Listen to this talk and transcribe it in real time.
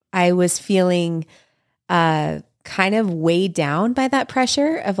I was feeling kind of weighed down by that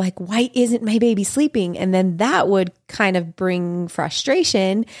pressure of like, why isn't my baby sleeping? And then that would kind of bring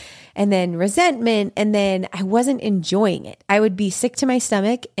frustration and then resentment. And then I wasn't enjoying it. I would be sick to my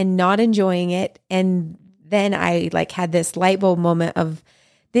stomach and not enjoying it. And then I like had this light bulb moment of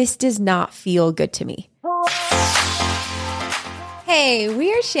this does not feel good to me. Hey,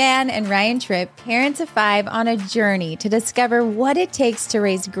 we are Shan and Ryan Tripp, parents of 5, on a journey to discover what it takes to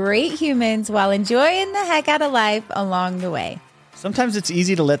raise great humans while enjoying the heck out of life along the way. Sometimes it's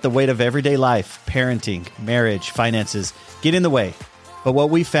easy to let the weight of everyday life, parenting, marriage, finances get in the way. But what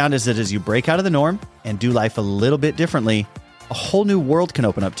we found is that as you break out of the norm and do life a little bit differently, a whole new world can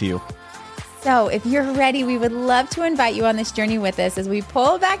open up to you. So if you're ready, we would love to invite you on this journey with us as we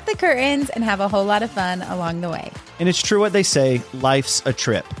pull back the curtains and have a whole lot of fun along the way. And it's true what they say, life's a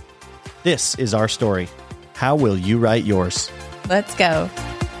trip. This is our story. How will you write yours? Let's go.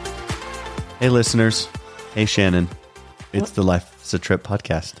 Hey, listeners. Hey, Shannon. It's the Life's a Trip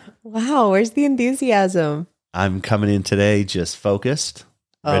podcast. Wow, where's the enthusiasm? I'm coming in today just focused,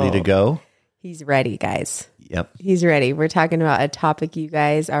 ready to go. He's ready, guys. Yep. He's ready. We're talking about a topic you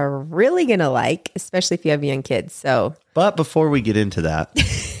guys are really going to like, especially if you have young kids. So, But before we get into that,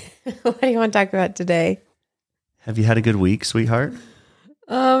 what do you want to talk about today? have you had a good week, sweetheart?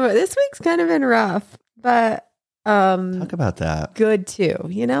 This week's kind of been rough, but Talk about that. good too,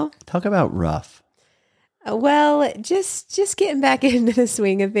 you know? Talk about rough. Well, just getting back into the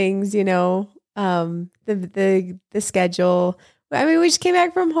swing of things, you know. The schedule. I mean, we just came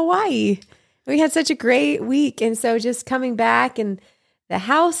back from Hawaii. We had such a great week. And so just coming back and the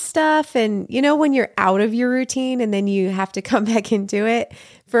house stuff and, you know, when you're out of your routine and then you have to come back into it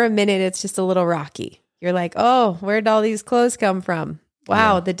for a minute, it's just a little rocky. You're like, oh, where'd all these clothes come from?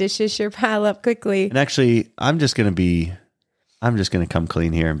 Wow, The dishes sure pile up quickly. And actually, I'm just going to come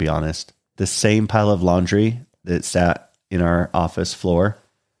clean here and be honest. The same pile of laundry that sat in our office floor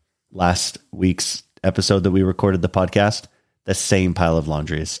last week's episode that we recorded the podcast, the same pile of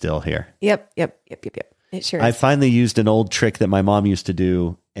laundry is still here. Yep. It sure is. I finally used an old trick that my mom used to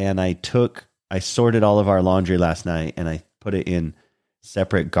do, and I sorted all of our laundry last night, and I put it in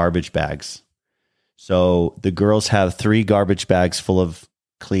separate garbage bags. So the girls have 3 garbage bags full of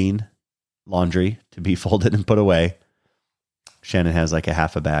clean laundry to be folded and put away. Shannon has like a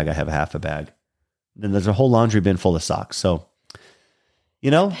half a bag. I have a half a bag. Then there's a whole laundry bin full of socks. So,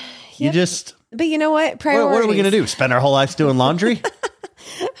 you know, But you know what? Priorities. What are we going to do? Spend our whole lives doing laundry?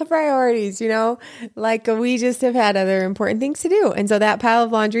 Priorities, you know, like we just have had other important things to do. And so that pile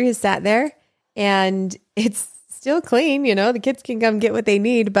of laundry has sat there and it's still clean. You know, the kids can come get what they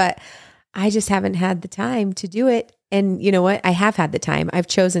need, but I just haven't had the time to do it. And you know what? I have had the time. I've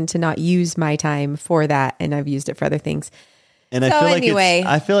chosen to not use my time for that. And I've used it for other things. And So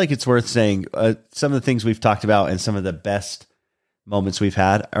I feel like it's worth saying some of the things we've talked about and some of the best moments we've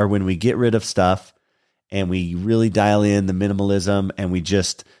had are when we get rid of stuff and we really dial in the minimalism and we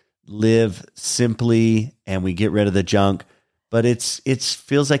just live simply and we get rid of the junk. But it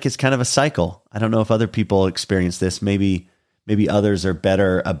feels like it's kind of a cycle. I don't know if other people experience this. Maybe others are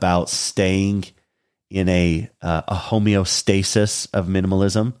better about staying in a homeostasis of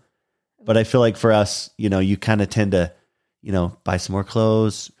minimalism. But I feel like for us, you know, you kind of tend to, you know, buy some more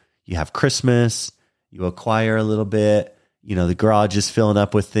clothes. You have Christmas, you acquire a little bit. You know, the garage is filling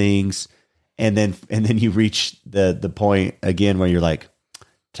up with things. And then you reach the point again where you're like,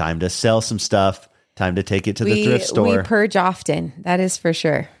 time to sell some stuff, time to take it to the thrift store. We purge often. That is for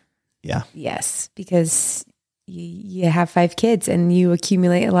sure. Yeah. Yes. Because you have 5 kids and you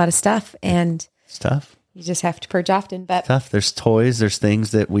accumulate a lot of stuff and Stuff. you just have to purge often. But Stuff. There's toys, there's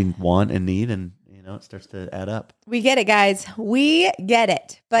things that we want and need, and you know, it starts to add up. we get it, guys. We get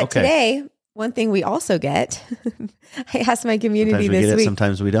it. But Okay. today, one thing we also get, I asked my community Sometimes we this get week. it,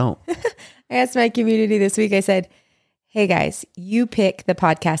 sometimes we don't. I asked my community this week. I said, "Hey guys, you pick the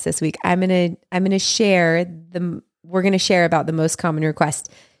podcast this week. I'm gonna share we're gonna share about the most common request.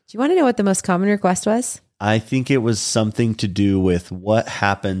 Do you want to know what the most common request was? I think it was something to do with what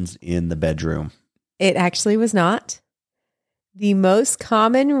happens in the bedroom. It actually was not. The most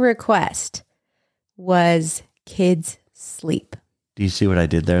common request was kids sleep. Do you see what I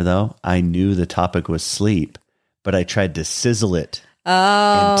did there, though? I knew the topic was sleep, but I tried to sizzle it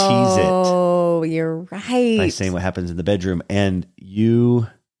and tease it. Oh, you're right. By saying what happens in the bedroom. And you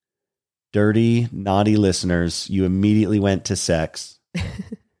dirty, naughty listeners, you immediately went to sex.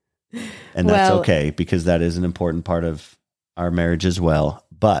 And that's Well- okay, because that is an important part of our marriage as well.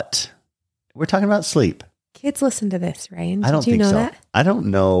 But we're talking about sleep. Kids listen to this, Ryan. I don't Did you think know so. that? I don't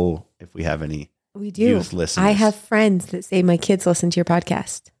know if we have any We do. youth listeners. I have friends that say my kids listen to your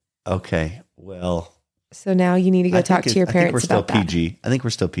podcast. Okay. Well, So now you need to go I talk think to your I think we're parents still about that. PG. I think we're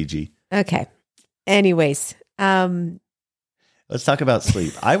still PG. Okay. Anyways, Let's talk about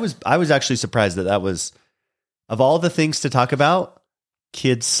sleep. I was actually surprised that was, of all the things to talk about,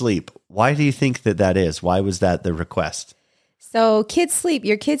 kids sleep. Why do you think that is? Why was that the request? so kids sleep.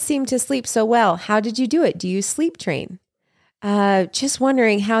 Your kids seem to sleep so well. How did you do it? Do you sleep train? Just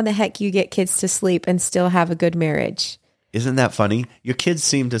wondering how the heck you get kids to sleep and still have a good marriage. Isn't that funny? Your kids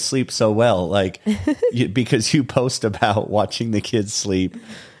seem to sleep so well, like because you post about watching the kids sleep,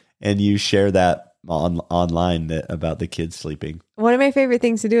 and you share that online about the kids sleeping. One of my favorite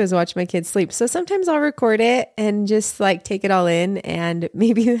things to do is watch my kids sleep. So sometimes I'll record it and just like take it all in. And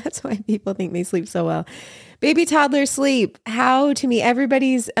maybe that's why people think they sleep so well. Baby toddler sleep. How to meet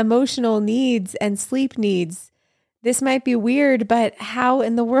everybody's emotional needs and sleep needs. This might be weird, but how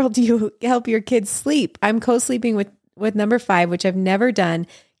in the world do you help your kids sleep? I'm co-sleeping with number 5, which I've never done.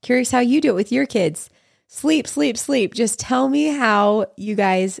 Curious how you do it with your kids. Sleep, sleep, sleep. Just tell me how you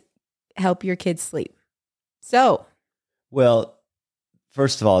guys help your kids sleep. So, Well,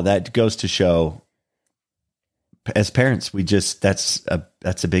 first of all, that goes to show, as parents, that's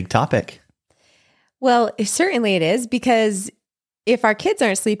a big topic. well, certainly it is, because if our kids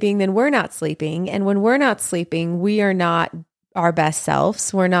aren't sleeping, then we're not sleeping. And when we're not sleeping, we are not our best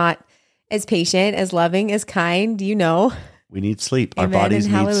selves. We're not as patient, as loving, as kind, We need sleep. Our Amen bodies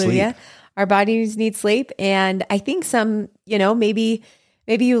and need hallelujah. sleep. Our bodies need sleep. And I think maybe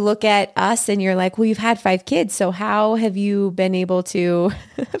you look at us and you're like, well, you've had 5 kids. So how have you been able to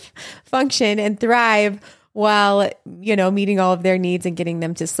function and thrive while, meeting all of their needs and getting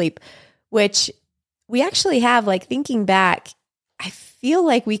them to sleep? Which we actually have, like, thinking back, I feel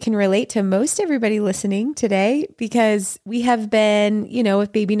like we can relate to most everybody listening today, because we have been,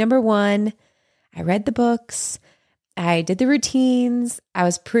 with baby number 1, I read the books, I did the routines. I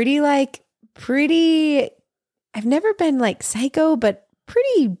was I've never been like psycho, but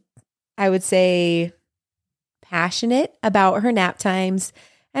pretty, I would say, passionate about her nap times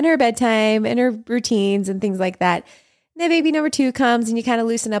and her bedtime and her routines and things like that. And then baby number 2 comes and you kind of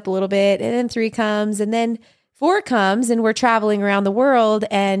loosen up a little bit. And then 3 comes, and then 4 comes, and we're traveling around the world,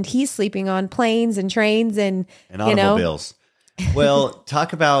 and he's sleeping on planes and trains and automobiles. Well,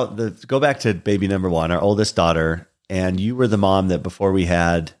 go back to baby number 1, our oldest daughter. And you were the mom that before we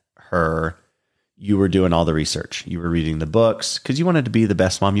had her, you were doing all the research. You were reading the books because you wanted to be the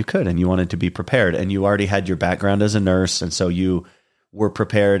best mom you could, and you wanted to be prepared. And you already had your background as a nurse. And so you were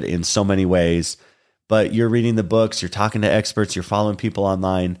prepared in so many ways. But you're reading the books, you're talking to experts, you're following people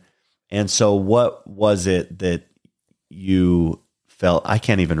online. And so what was it that you felt? I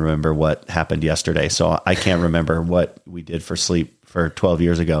can't even remember what happened yesterday. So I can't remember what we did for sleep for 12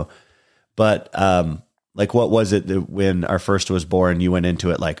 years ago. But, like, what was it that when our first was born, you went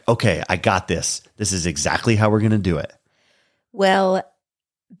into it like, okay, I got this. This is exactly how we're going to do it. Well,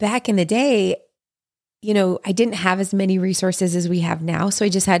 back in the day, I didn't have as many resources as we have now. So I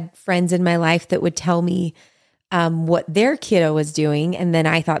just had friends in my life that would tell me what their kiddo was doing. And then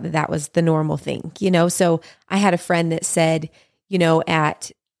I thought that was the normal thing, So I had a friend that said,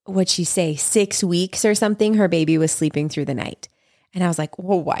 at, what'd she say, 6 weeks or something, her baby was sleeping through the night. And I was like,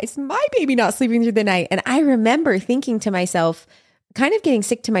 well, why is my baby not sleeping through the night? And I remember thinking to myself, kind of getting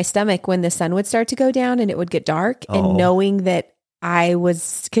sick to my stomach when the sun would start to go down and it would get dark, and knowing that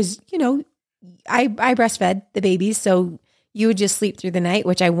because, I breastfed the babies. So you would just sleep through the night,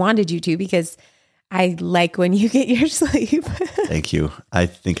 which I wanted you to, because I like when you get your sleep. Thank you. I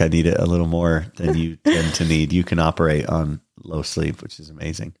think I need it a little more than you tend to need. You can operate on low sleep, which is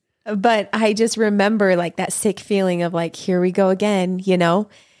amazing. But I just remember like that sick feeling of like, here we go again,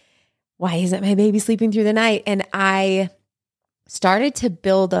 why isn't my baby sleeping through the night? And I started to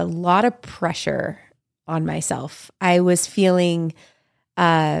build a lot of pressure on myself. I was feeling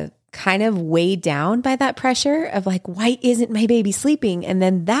kind of weighed down by that pressure of like, why isn't my baby sleeping? And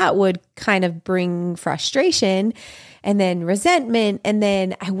then that would kind of bring frustration and then resentment. And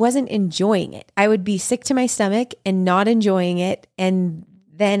then I wasn't enjoying it. I would be sick to my stomach and not enjoying it. And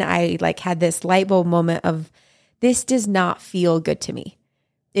then I like had this light bulb moment of, this does not feel good to me.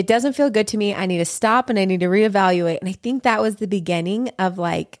 It doesn't feel good to me. I need to stop and I need to reevaluate. And I think that was the beginning of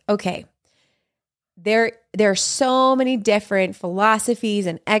like, okay, there are so many different philosophies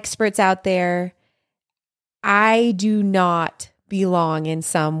and experts out there. I do not belong in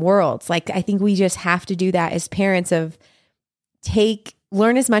some worlds. Like, I think we just have to do that as parents of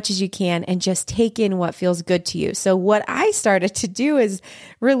learn as much as you can and just take in what feels good to you. So what I started to do is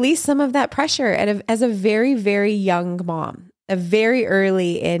release some of that pressure as a very, very young mom, very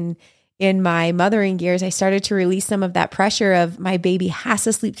early in in my mothering years, I started to release some of that pressure of my baby has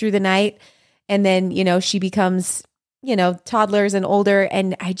to sleep through the night. And then, she becomes, toddlers and older.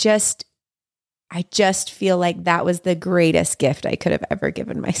 And I just feel like that was the greatest gift I could have ever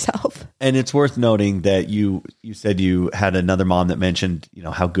given myself. And it's worth noting that you said you had another mom that mentioned,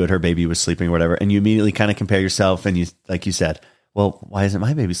 how good her baby was sleeping or whatever. And you immediately kind of compare yourself and you, like you said, well, why isn't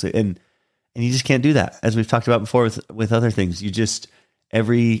my baby sleeping? And you just can't do that. As we've talked about before with other things,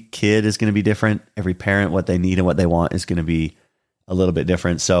 every kid is going to be different. Every parent, what they need and what they want is going to be a little bit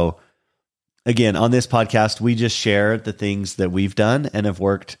different. So again, on this podcast, we just share the things that we've done and have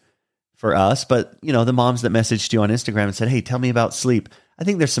worked for us. But, the moms that messaged you on Instagram and said, hey, tell me about sleep. I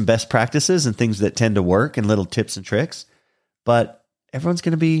think there's some best practices and things that tend to work and little tips and tricks, but everyone's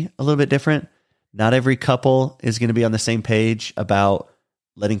going to be a little bit different. Not every couple is going to be on the same page about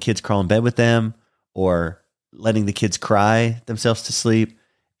letting kids crawl in bed with them or letting the kids cry themselves to sleep.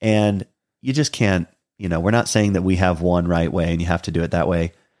 And you just can't, we're not saying that we have one right way and you have to do it that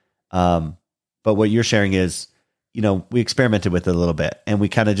way. But what you're sharing is, we experimented with it a little bit and we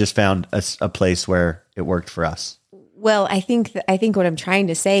kind of just found a place where it worked for us. Well, I think what I'm trying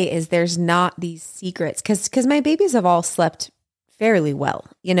to say is there's not these secrets because my babies have all slept fairly well.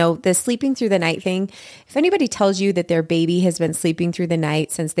 The sleeping through the night thing, if anybody tells you that their baby has been sleeping through the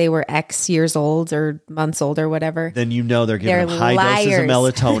night since they were X years old or months old or whatever, then they're giving them high doses of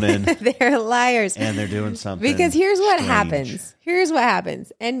melatonin. They're liars. And they're doing something. Because here's what strange.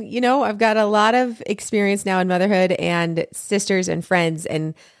 happens. And, I've got a lot of experience now in motherhood and sisters and friends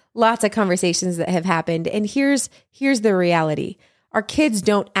and lots of conversations that have happened. And here's the reality. Our kids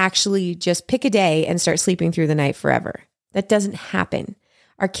don't actually just pick a day and start sleeping through the night forever. That doesn't happen.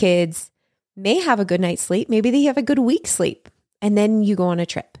 Our kids may have a good night's sleep. Maybe they have a good week's sleep. And then you go on a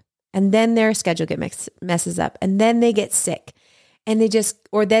trip. And then their schedule messes up. And then they get sick. And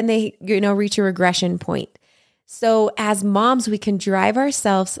then they reach a regression point. So as moms, we can drive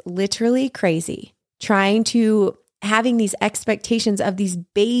ourselves literally crazy having these expectations of these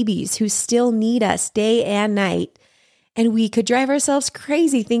babies who still need us day and night. And we could drive ourselves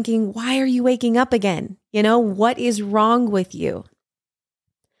crazy thinking, why are you waking up again? What is wrong with you?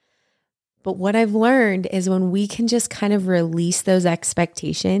 But what I've learned is when we can just kind of release those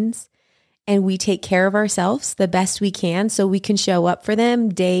expectations and we take care of ourselves the best we can so we can show up for them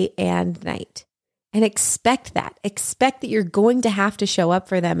day and night. And expect that you're going to have to show up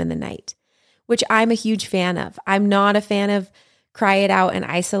for them in the night, which I'm a huge fan of. I'm not a fan of cry it out and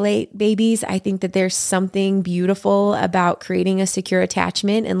isolate babies. I think that there's something beautiful about creating a secure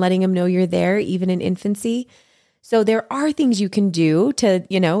attachment and letting them know you're there, even in infancy. So there are things you can do to,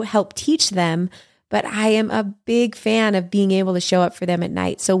 help teach them, but I am a big fan of being able to show up for them at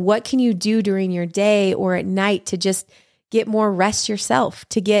night. So what can you do during your day or at night to just get more rest yourself,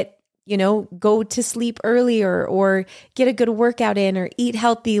 to get, go to sleep earlier or get a good workout in or eat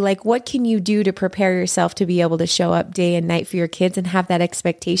healthy? Like, what can you do to prepare yourself to be able to show up day and night for your kids and have that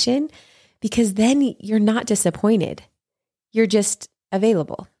expectation? Because then you're not disappointed. You're just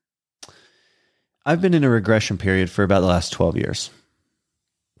available. I've been in a regression period for about the last 12 years.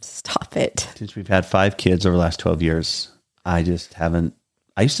 Stop it. Since we've had 5 kids over the last 12 years, I used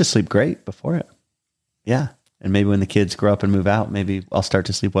to sleep great before it. Yeah. And maybe when the kids grow up and move out, maybe I'll start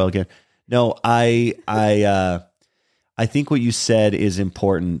to sleep well again. No, I think what you said is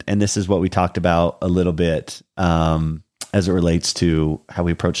important. And this is what we talked about a little bit as it relates to how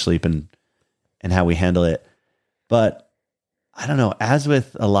we approach sleep and how we handle it. But I don't know, as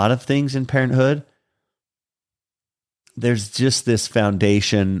with a lot of things in parenthood, there's just this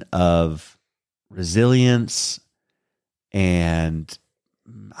foundation of resilience and,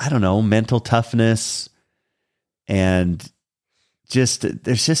 I don't know, mental toughness. And there's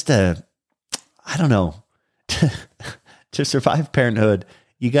just I don't know, to survive parenthood,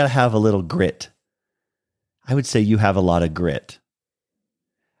 you got to have a little grit. I would say you have a lot of grit.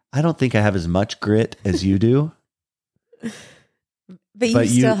 I don't think I have as much grit as you do. But you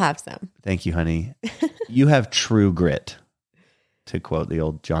still have some. Thank you, honey. You have true grit, to quote the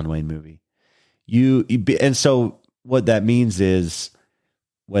old John Wayne movie. And so what that means is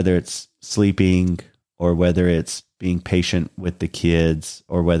whether it's sleeping or whether it's being patient with the kids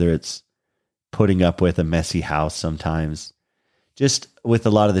or whether it's putting up with a messy house sometimes, just with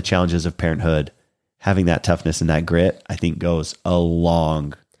a lot of the challenges of parenthood, having that toughness and that grit, I think goes a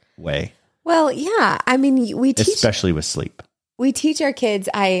long way. Well, yeah. I mean, especially with sleep. We teach our kids.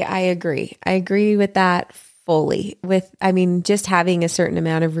 I agree. I agree with that fully. Just having a certain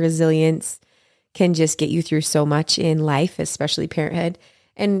amount of resilience can just get you through so much in life, especially parenthood.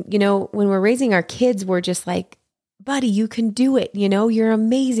 And, when we're raising our kids, we're just like buddy, you can do it. You know, you're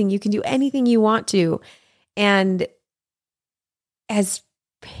amazing. You can do anything you want to. And as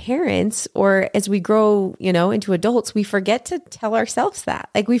parents, or as we grow, you know, into adults, we forget to tell ourselves that.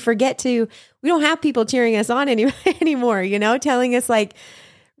 Like we don't have people cheering us on anymore, you know, telling us like,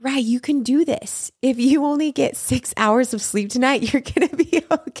 right, you can do this. If you only get 6 hours of sleep tonight, you're going to be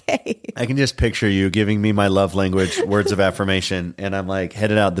okay. I can just picture you giving me my love language words of affirmation. And I'm like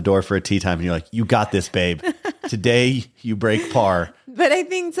headed out the door for a tea time. And you're like, you got this, babe. Today you break par. But I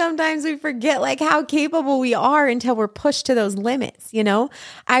think sometimes we forget like how capable we are until we're pushed to those limits. You know,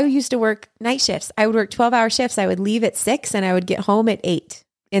 I used to work night shifts. I would work 12-hour shifts. I would leave at 6 and I would get home at 8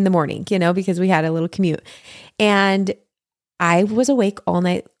 in the morning, you know, because we had a little commute. And I was awake all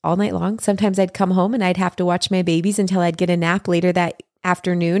night long. Sometimes I'd come home and I'd have to watch my babies until I'd get a nap later that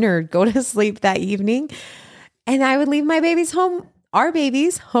afternoon or go to sleep that evening. And I would leave my babies home, our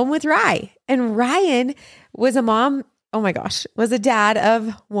babies home with Rye. And Ryan was a mom. Oh my gosh, was a dad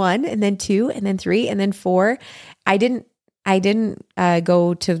of 1 and then 2 and then 3 and then 4. I didn't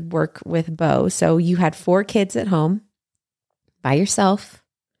go to work with Bo. So you had 4 kids at home by yourself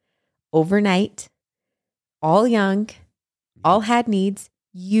overnight, all young, all had needs.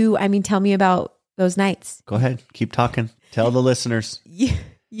 Tell me about those nights. Go ahead. Keep talking. Tell the listeners.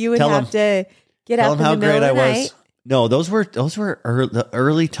 You would have to get up in the middle of the night. No, those were the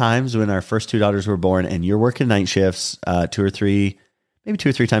early times when our first 2 daughters were born, and you're working night shifts, 2 or 3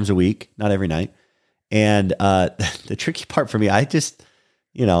 times a week, not every night. And the tricky part for me, I just,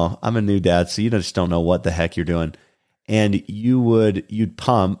 you know, I'm a new dad, so you just don't know what the heck you're doing. And you'd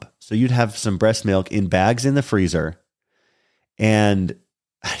pump, so you'd have some breast milk in bags in the freezer. And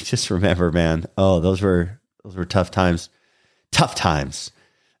I just remember, man, those were tough times.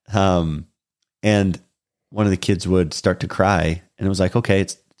 And one of the kids would start to cry, and it was like, okay,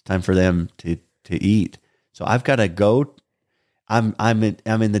 it's time for them to eat. So I've got to go. I'm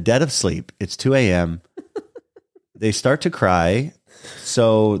in the dead of sleep. It's 2 a.m. They start to cry.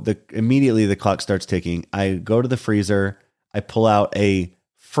 So immediately the clock starts ticking. I go to the freezer. I pull out a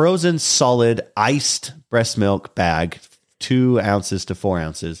frozen solid iced breast milk bag, 2 ounces to 4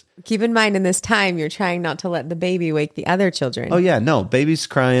 ounces. Keep in mind, in this time, you're trying not to let the baby wake the other children. Oh yeah, no, baby's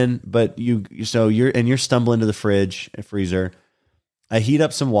crying, but you're stumbling to the freezer. I heat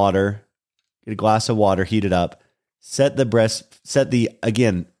up some water, get a glass of water, heat it up, set the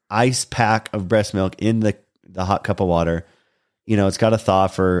again ice pack of breast milk in the hot cup of water. You know, it's got to thaw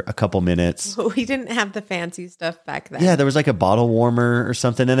for a couple minutes. We didn't have the fancy stuff back then. Yeah, there was like a bottle warmer or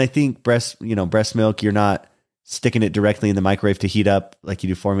something, and I think breast milk, you're not sticking it directly in the microwave to heat up like you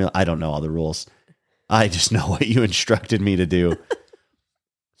do formula. I don't know all the rules. I just know what you instructed me to do.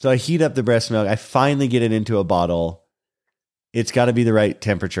 So I heat up the breast milk. I finally get it into a bottle. It's got to be the right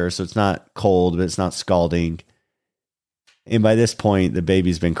temperature, so it's not cold, but it's not scalding. And by this point, the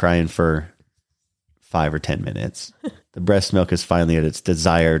baby's been crying for 5 or 10 minutes. The breast milk is finally at its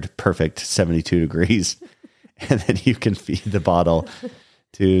desired perfect 72 degrees. And then you can feed the bottle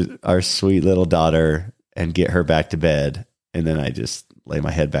to our sweet little daughter and get her back to bed. And then I just lay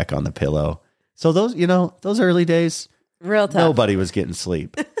my head back on the pillow. So those early days, real tough. Nobody was getting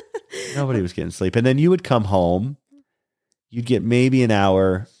sleep. Nobody was getting sleep. And then you would come home. You'd get maybe an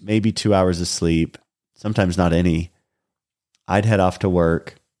hour, maybe 2 hours of sleep. Sometimes not any. I'd head off to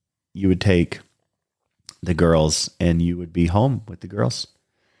work. You would take the girls and you would be home with the girls.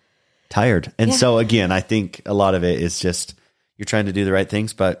 Tired. And so again, I think a lot of it is just you're trying to do the right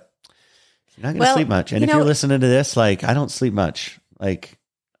things, but you're not going to sleep much. And if you're listening to this, like, I don't sleep much. Like,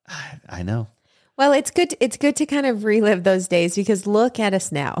 I know. Well, it's good. It's good to kind of relive those days because look at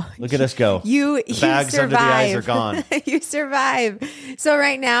us now. Look at us go. The bags survive. under the eyes are gone. You survive. So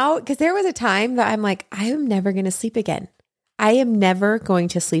right now, because there was a time that I'm like, I am never going to sleep again. I am never going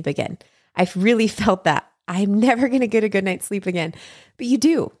to sleep again. I've really felt that. I'm never going to get a good night's sleep again. But you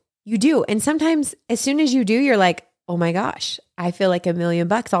do. You do. And sometimes as soon as you do, you're like, oh my gosh, I feel like $1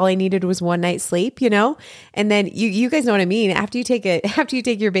 million. All I needed was one night's sleep, And then you guys know what I mean. After you take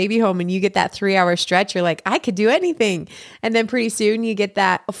your baby home and you get that 3-hour stretch, you're like, I could do anything. And then pretty soon you get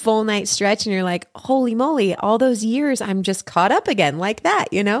that full night stretch and you're like, holy moly, all those years I'm just caught up again like that,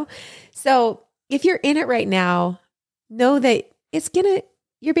 So if you're in it right now, know that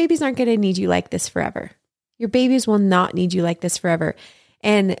your babies aren't going to need you like this forever. Your babies will not need you like this forever.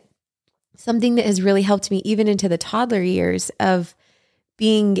 And something that has really helped me even into the toddler years of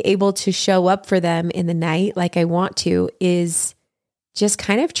being able to show up for them in the night like I want to is just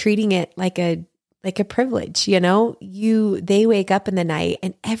kind of treating it like a privilege, they wake up in the night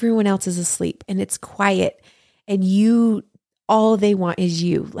and everyone else is asleep and it's quiet and all they want is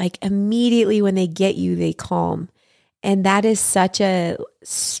you. Like immediately when they get you, they calm. And that is such a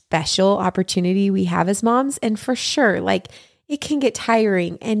special opportunity we have as moms. And for sure, like it can get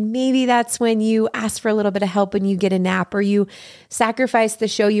tiring. And maybe that's when you ask for a little bit of help and you get a nap, or you sacrifice the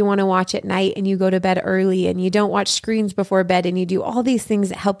show you want to watch at night and you go to bed early and you don't watch screens before bed and you do all these things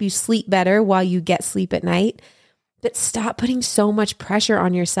that help you sleep better while you get sleep at night. But stop putting so much pressure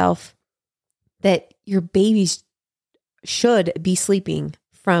on yourself that your babies should be sleeping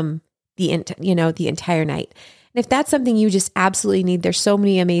from the entire night. And if that's something you just absolutely need, there's so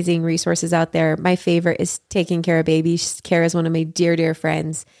many amazing resources out there. My favorite is Taking Care of Babies. Kara is one of my dear, dear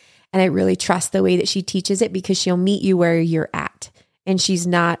friends. And I really trust the way that she teaches it because she'll meet you where you're at. And she's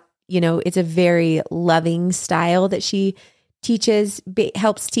not, it's a very loving style that she teaches,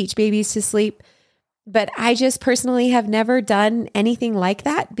 helps teach babies to sleep. But I just personally have never done anything like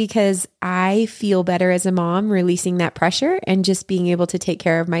that because I feel better as a mom releasing that pressure and just being able to take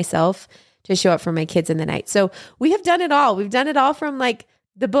care of myself to show up for my kids in the night. So we have done it all. We've done it all from like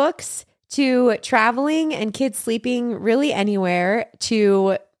the books to traveling and kids sleeping really anywhere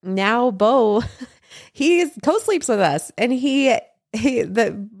to now Bo, he co-sleeps with us and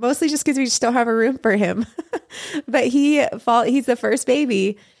mostly just because we just don't have a room for him, but he's the first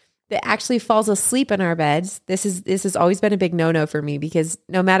baby that actually falls asleep in our beds. This has always been a big no-no for me because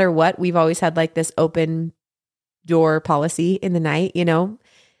no matter what, we've always had like this open door policy in the night,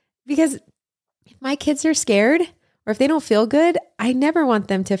 because if my kids are scared or if they don't feel good, I never want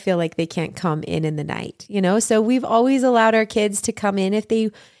them to feel like they can't come in the night, So we've always allowed our kids to come in if they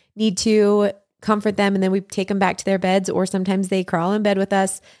need to, comfort them, and then we take them back to their beds, or sometimes they crawl in bed with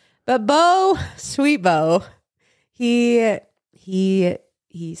us. But Bo, sweet Bo, he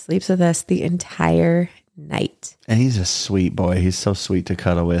sleeps with us the entire night. And he's a sweet boy. He's so sweet to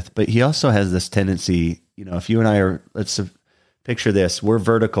cuddle with. But he also has this tendency, if you and I are, let's picture this, we're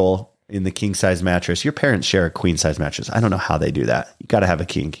vertical in the king size mattress. Your parents share a queen size mattress. I don't know how they do that. You got to have a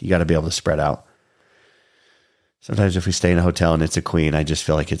king. You got to be able to spread out. Sometimes if we stay in a hotel and it's a queen, I just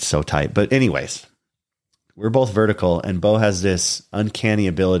feel like it's so tight. But anyways, we're both vertical, and Bo has this uncanny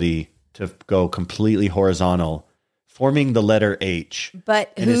ability to go completely horizontal, forming the letter H.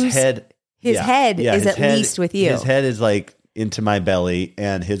 But and his head is at least with you. His head is like into my belly,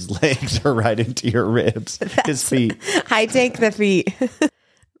 and his legs are right into your ribs. His feet. I take the feet.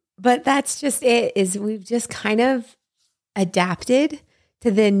 But that's just it, is we've just kind of adapted to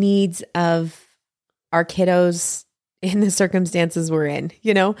the needs of our kiddos in the circumstances we're in.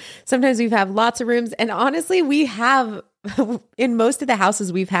 Sometimes we've had lots of rooms, and honestly, we have in most of the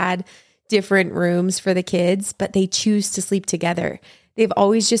houses we've had different rooms for the kids, but they choose to sleep together. They've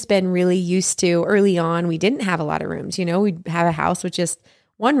always just been really used to, early on, we didn't have a lot of rooms. We'd have a house with just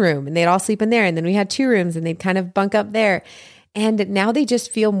one room and they'd all sleep in there. And then we had 2 rooms and they'd kind of bunk up there. And now they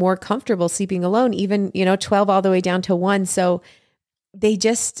just feel more comfortable sleeping alone, even, 12 all the way down to 1. So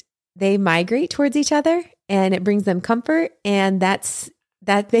they migrate towards each other and it brings them comfort. And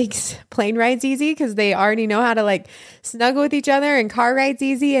that makes plane rides easy because they already know how to like snuggle with each other, and car rides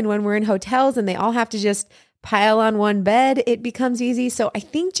easy. And when we're in hotels and they all have to just pile on one bed, it becomes easy. So I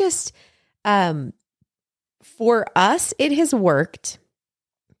think just for us, it has worked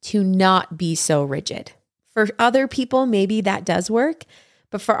to not be so rigid. For other people, maybe that does work.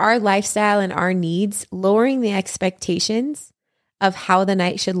 But for our lifestyle and our needs, lowering the expectations of how the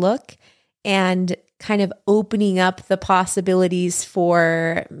night should look and kind of opening up the possibilities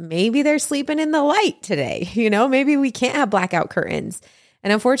for maybe they're sleeping in the light today. Maybe we can't have blackout curtains.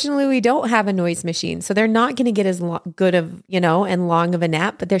 And unfortunately, we don't have a noise machine. So they're not going to get as good of, and long of a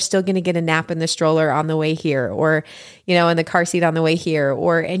nap, but they're still going to get a nap in the stroller on the way here, or, in the car seat on the way here,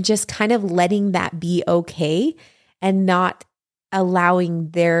 and just kind of letting that be okay and not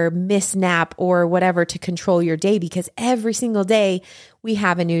allowing their missed nap or whatever to control your day, because every single day we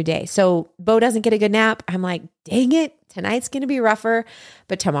have a new day. So Bo doesn't get a good nap. I'm like, dang it, tonight's going to be rougher,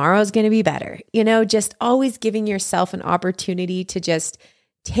 but tomorrow's going to be better. Just always giving yourself an opportunity to just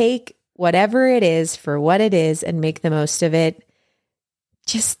take whatever it is for what it is and make the most of it.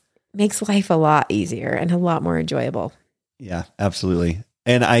 Just makes life a lot easier and a lot more enjoyable. Yeah, absolutely.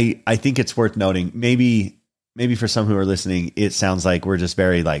 And I think it's worth noting, maybe for some who are listening, it sounds like we're just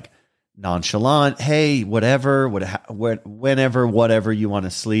very like nonchalant. Hey, whenever you want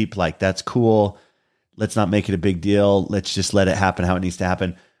to sleep, like that's cool. Let's not make it a big deal. Let's just let it happen how it needs to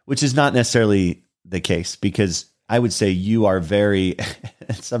happen, which is not necessarily the case, because I would say you are very,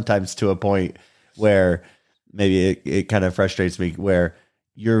 sometimes to a point where maybe it kind of frustrates me, where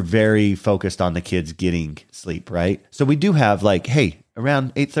you're very focused on the kids getting sleep, right? So we do have like, hey,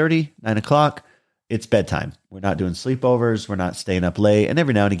 around 8:30, 9 o'clock, it's bedtime. We're not doing sleepovers. We're not staying up late. And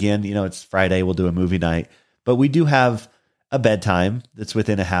every now and again, it's Friday, we'll do a movie night. but we do have a bedtime that's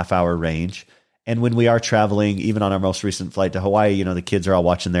within a half hour range. And when we are traveling, even on our most recent flight to Hawaii, the kids are all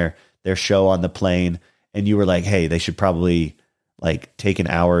watching their show on the plane, and you were like, hey, they should probably like take an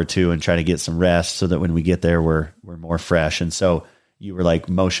hour or two and try to get some rest so that when we get there, we're more fresh. And so you were like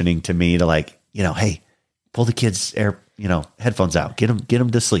motioning to me to like, hey, pull the kids' headphones out, get them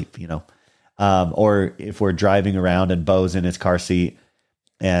to sleep, or if we're driving around and Bo's in his car seat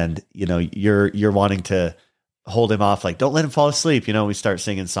and, you're wanting to hold him off, like, don't let him fall asleep. We start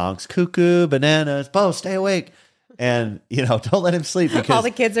singing songs, cuckoo, bananas, Bo, stay awake. And, don't let him sleep because all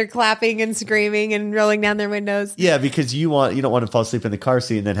the kids are clapping and screaming and rolling down their windows. Yeah, because you don't want him to fall asleep in the car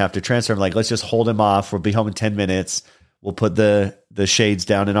seat and then have to transfer him. Like, let's just hold him off. We'll be home in 10 minutes. We'll put the shades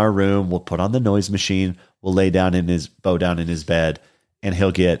down in our room. We'll put on the noise machine. We'll lay down Bo down in his bed, and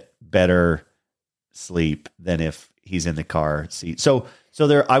he'll get better sleep than if he's in the car seat. So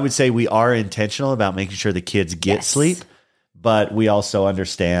there, I would say we are intentional about making sure the kids get sleep, but we also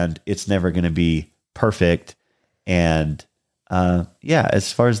understand it's never going to be perfect. And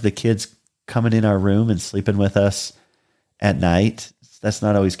as far as the kids coming in our room and sleeping with us at night, that's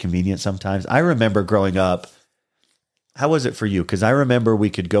not always convenient sometimes. I remember growing up, how was it for you? Because I remember we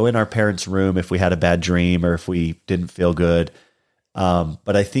could go in our parents' room if we had a bad dream or if we didn't feel good.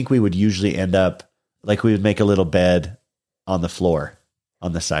 But I think we would usually end up, like we would make a little bed on the floor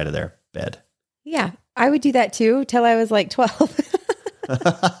on the side of their bed. Yeah, I would do that too till I was like 12.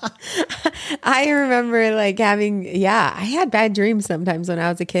 I remember like I had bad dreams sometimes when I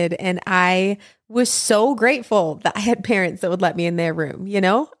was a kid, and I was so grateful that I had parents that would let me in their room.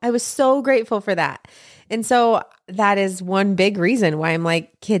 I was so grateful for that. And so that is one big reason why I'm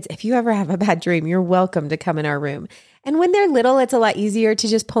like, kids, if you ever have a bad dream, you're welcome to come in our room. And when they're little, it's a lot easier to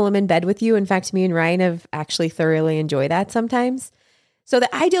just pull them in bed with you. In fact, me and Ryan have actually thoroughly enjoyed that sometimes. So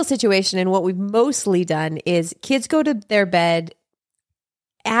the ideal situation and what we've mostly done is kids go to their bed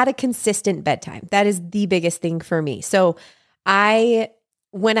at a consistent bedtime. That is the biggest thing for me. So maybe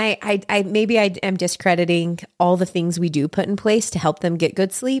I am discrediting all the things we do put in place to help them get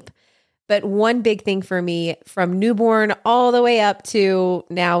good sleep. But one big thing for me from newborn all the way up to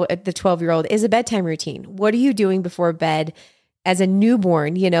now at the 12-year-old is a bedtime routine. What are you doing before bed as a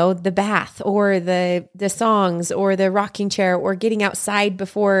newborn? The bath or the songs or the rocking chair or getting outside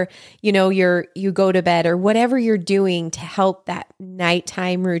before, you go to bed or whatever you're doing to help that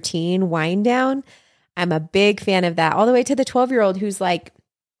nighttime routine wind down. I'm a big fan of that all the way to the 12-year-old who's like,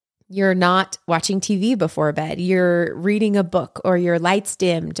 you're not watching TV before bed. You're reading a book or your lights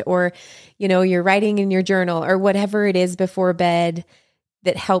dimmed or, you're writing in your journal or whatever it is before bed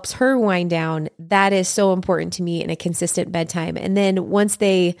that helps her wind down. That is so important to me in a consistent bedtime. And then once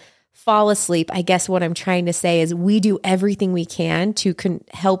they fall asleep, I guess what I'm trying to say is we do everything we can to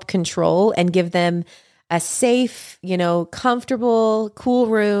help control and give them a safe, comfortable, cool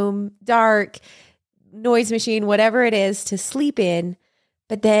room, dark, noise machine, whatever it is to sleep in.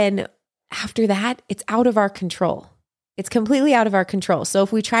 But then after that, it's out of our control. It's completely out of our control. So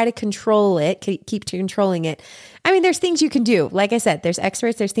if we try to control it, keep controlling it, there's things you can do. Like I said, there's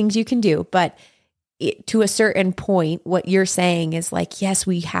experts, there's things you can do. But to a certain point, what you're saying is like, yes,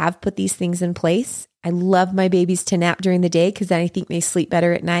 we have put these things in place. I love my babies to nap during the day because then I think they sleep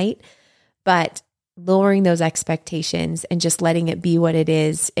better at night. But lowering those expectations and just letting it be what it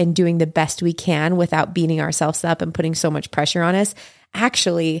is and doing the best we can without beating ourselves up and putting so much pressure on us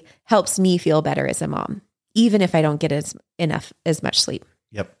actually helps me feel better as a mom, even if I don't get as much sleep.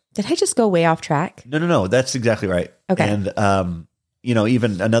 Yep. Did I just go way off track? No. That's exactly right. Okay. And,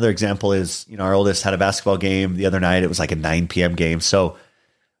 even another example is, our oldest had a basketball game the other night. It was like a 9 p.m. game. So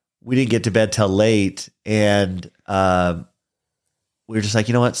we didn't get to bed till late. And we were just like,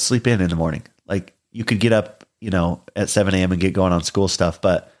 you know what? Sleep in the morning. Like you could get up, at 7 a.m. and get going on school stuff,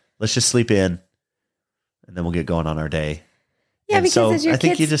 but let's just sleep in and then we'll get going on our day. Yeah, and because so as your I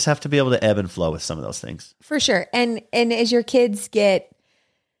think kids, you just have to be able to ebb and flow with some of those things. For sure. And as your kids get,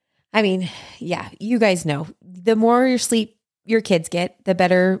 you guys know, the more your kids get, the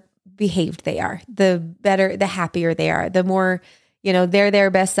better behaved they are, the happier they are, the more, they're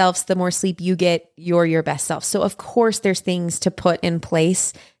their best selves, the more sleep you get, you're your best self. So of course there's things to put in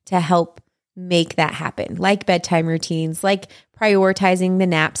place to help make that happen, like bedtime routines, like prioritizing the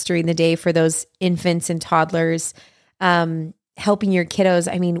naps during the day for those infants and toddlers, helping your kiddos.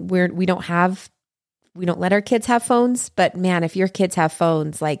 We don't let our kids have phones, but man, if your kids have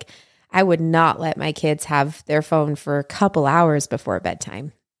phones, like I would not let my kids have their phone for a couple hours before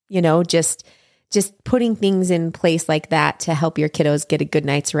bedtime, just putting things in place like that to help your kiddos get a good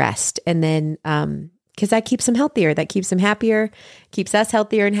night's rest. And then, because that keeps them healthier. That keeps them happier, keeps us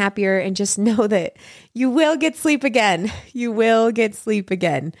healthier and happier. And just know that you will get sleep again. You will get sleep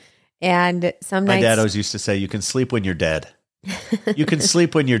again. And some nights, my dad always used to say, you can sleep when you're dead. You can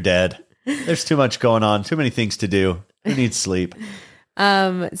sleep when you're dead. There's too much going on, too many things to do. Who needs sleep?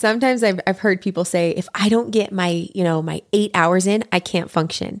 Sometimes I've heard people say, if I don't get my 8 hours in, I can't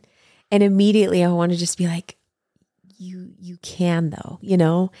function. And immediately I want to just be like, you can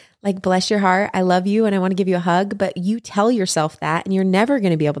though, like, bless your heart. I love you and I want to give you a hug, but you tell yourself that and you're never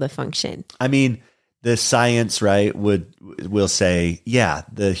going to be able to function. I mean, the science, right, will say, yeah,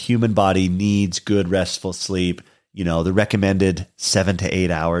 the human body needs good restful sleep. The recommended 7 to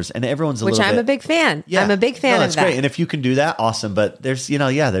 8 hours, and everyone's which I'm a big fan. Yeah, I'm a big fan that's of that. great. And if you can do that, awesome. But there's,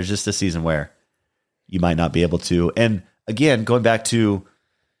 there's just a season where you might not be able to. And again, going back to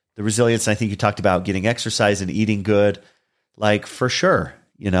the resilience, I think you talked about getting exercise and eating good, like, for sure,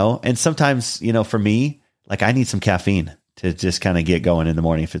 and sometimes, for me, like, I need some caffeine to just kind of get going in the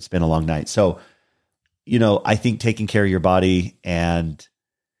morning if it's been a long night. So, I think taking care of your body and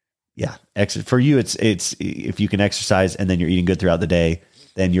for you, it's if you can exercise and then you're eating good throughout the day,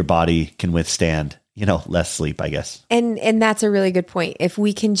 then your body can withstand, less sleep, I guess. And that's a really good point. If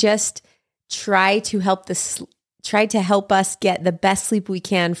we can just try to help us get the best sleep we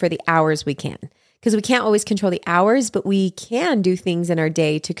can for the hours we can, because we can't always control the hours, but we can do things in our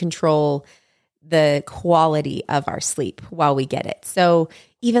day to control the quality of our sleep while we get it. So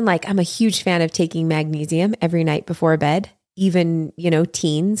even like, I'm a huge fan of taking magnesium every night before bed. Even,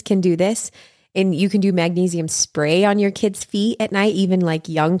 teens can do this, and you can do magnesium spray on your kids' feet at night, even like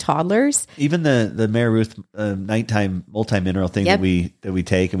young toddlers. Even the Mary Ruth nighttime multi-mineral thing that we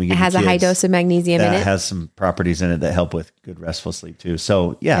take, and we give it has a high dose of magnesium in it. That has some properties in it that help with good restful sleep too.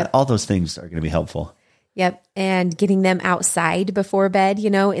 So all those things are going to be helpful. Yep. And getting them outside before bed,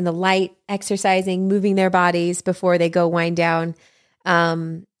 in the light, exercising, moving their bodies before they go wind down.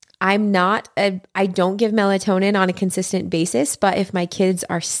 I don't give melatonin on a consistent basis, but if my kids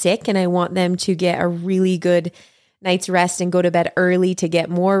are sick and I want them to get a really good night's rest and go to bed early to get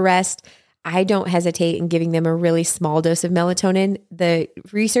more rest, I don't hesitate in giving them a really small dose of melatonin. The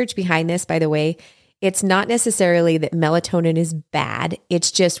research behind this, by the way, it's not necessarily that melatonin is bad.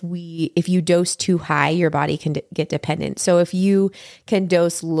 It's just if you dose too high, your body can get dependent. So if you can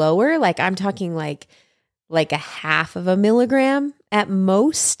dose lower, like I'm talking like a half of a milligram at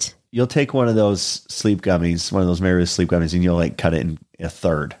most. You'll take one of those sleep gummies, one of those Mary Ruth sleep gummies, and you'll like cut it in a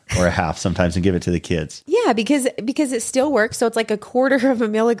third or a half sometimes and give it to the kids. Yeah, because it still works. So it's like a quarter of a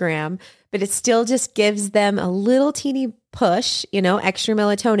milligram, but it still just gives them a little teeny push, extra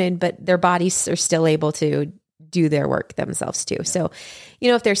melatonin, but their bodies are still able to do their work themselves too. So,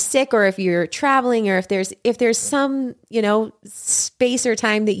 if they're sick or if you're traveling or if there's some, space or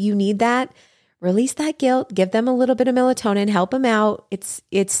time that you need that, release that guilt, give them a little bit of melatonin, help them out. It's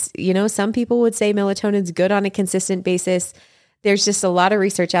some people would say melatonin's good on a consistent basis. There's just a lot of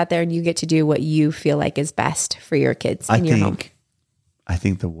research out there, and you get to do what you feel like is best for your kids in your home. I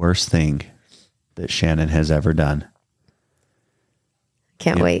think the worst thing that Shannon has ever done.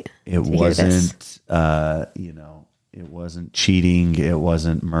 Can't wait. It wasn't, it wasn't cheating. It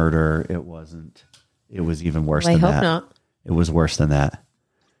wasn't murder. It was even worse than that. I hope not. It was worse than that.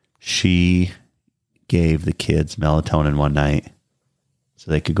 She gave the kids melatonin one night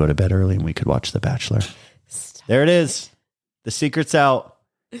so they could go to bed early and we could watch The Bachelor. Stop. There it is. The secret's out.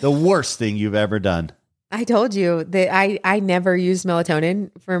 The worst thing you've ever done. I told you that I never used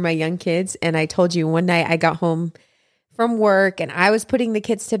melatonin for my young kids. And I told you one night I got home from work and I was putting the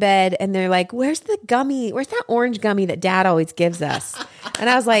kids to bed and they're like, where's that orange gummy that dad always gives us? And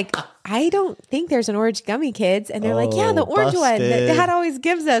I was like, I don't think there's an orange gummy, kids. And they're like, yeah, the orange one that dad always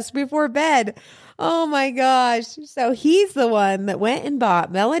gives us before bed. Oh my gosh. So he's the one that went and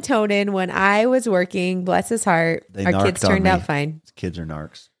bought melatonin when I was working. Bless his heart. Our kids turned out fine. Kids are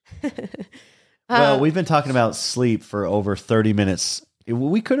narcs. Well, we've been talking about sleep for over 30 minutes.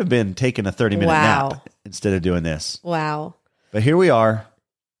 We could have been taking a 30-minute nap instead of doing this. Wow. But here we are.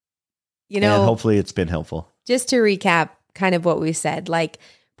 And hopefully it's been helpful. Just to recap kind of what we said, like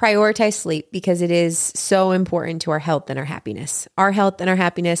prioritize sleep because it is so important to our health and our happiness. Our health and our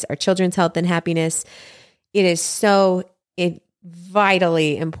happiness, our children's health and happiness. It is so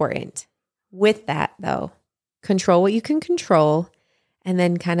vitally important. With that, though, control what you can control and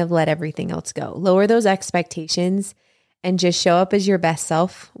then kind of let everything else go. Lower those expectations and just show up as your best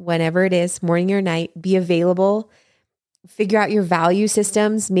self whenever it is, morning or night. Be available. Figure out your value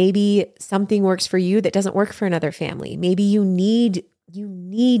systems. Maybe something works for you that doesn't work for another family. Maybe you need you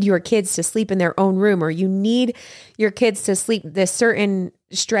need your kids to sleep in their own room, or you need your kids to sleep this certain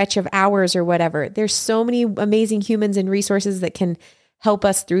stretch of hours or whatever. There's so many amazing humans and resources that can help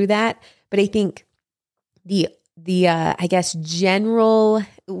us through that. But I think the I guess general,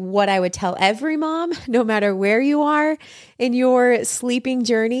 what I would tell every mom, no matter where you are in your sleeping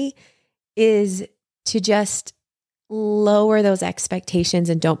journey, is to just lower those expectations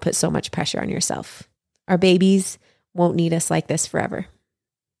and don't put so much pressure on yourself. Our babies won't need us like this forever.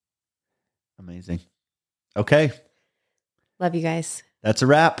 Amazing. Okay. Love you guys. That's a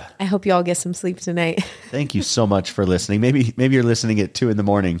wrap. I hope you all get some sleep tonight. Thank you so much for listening. Maybe you're listening at 2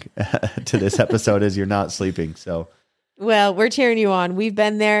 a.m. to this episode as you're not sleeping. So, well, we're cheering you on. We've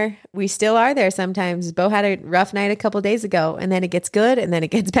been there. We still are there sometimes. Bo had a rough night a couple of days ago, and then it gets good, and then it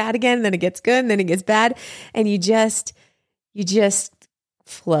gets bad again, and then it gets good, and then it gets bad. And you just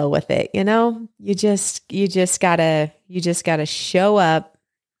flow with it. You know, you just gotta show up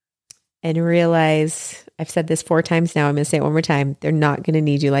and realize, I've said this 4 times now, I'm going to say it one more time. They're not going to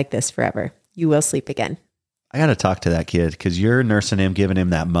need you like this forever. You will sleep again. I got to talk to that kid because you're nursing him, giving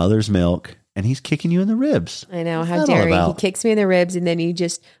him that mother's milk, and he's kicking you in the ribs. I know. How dare he? He kicks me in the ribs, and then he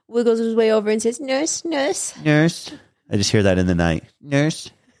just wiggles his way over and says, nurse, nurse. Nurse. I just hear that in the night.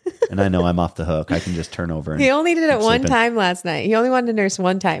 Nurse. And I know I'm off the hook. I can just turn over. And he only did it one sleeping. time last night. He only wanted to nurse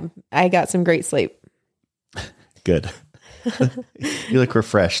one time. I got some great sleep. Good. You look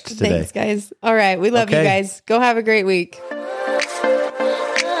refreshed today. Thanks, guys. All right. We love you guys. Go have a great week.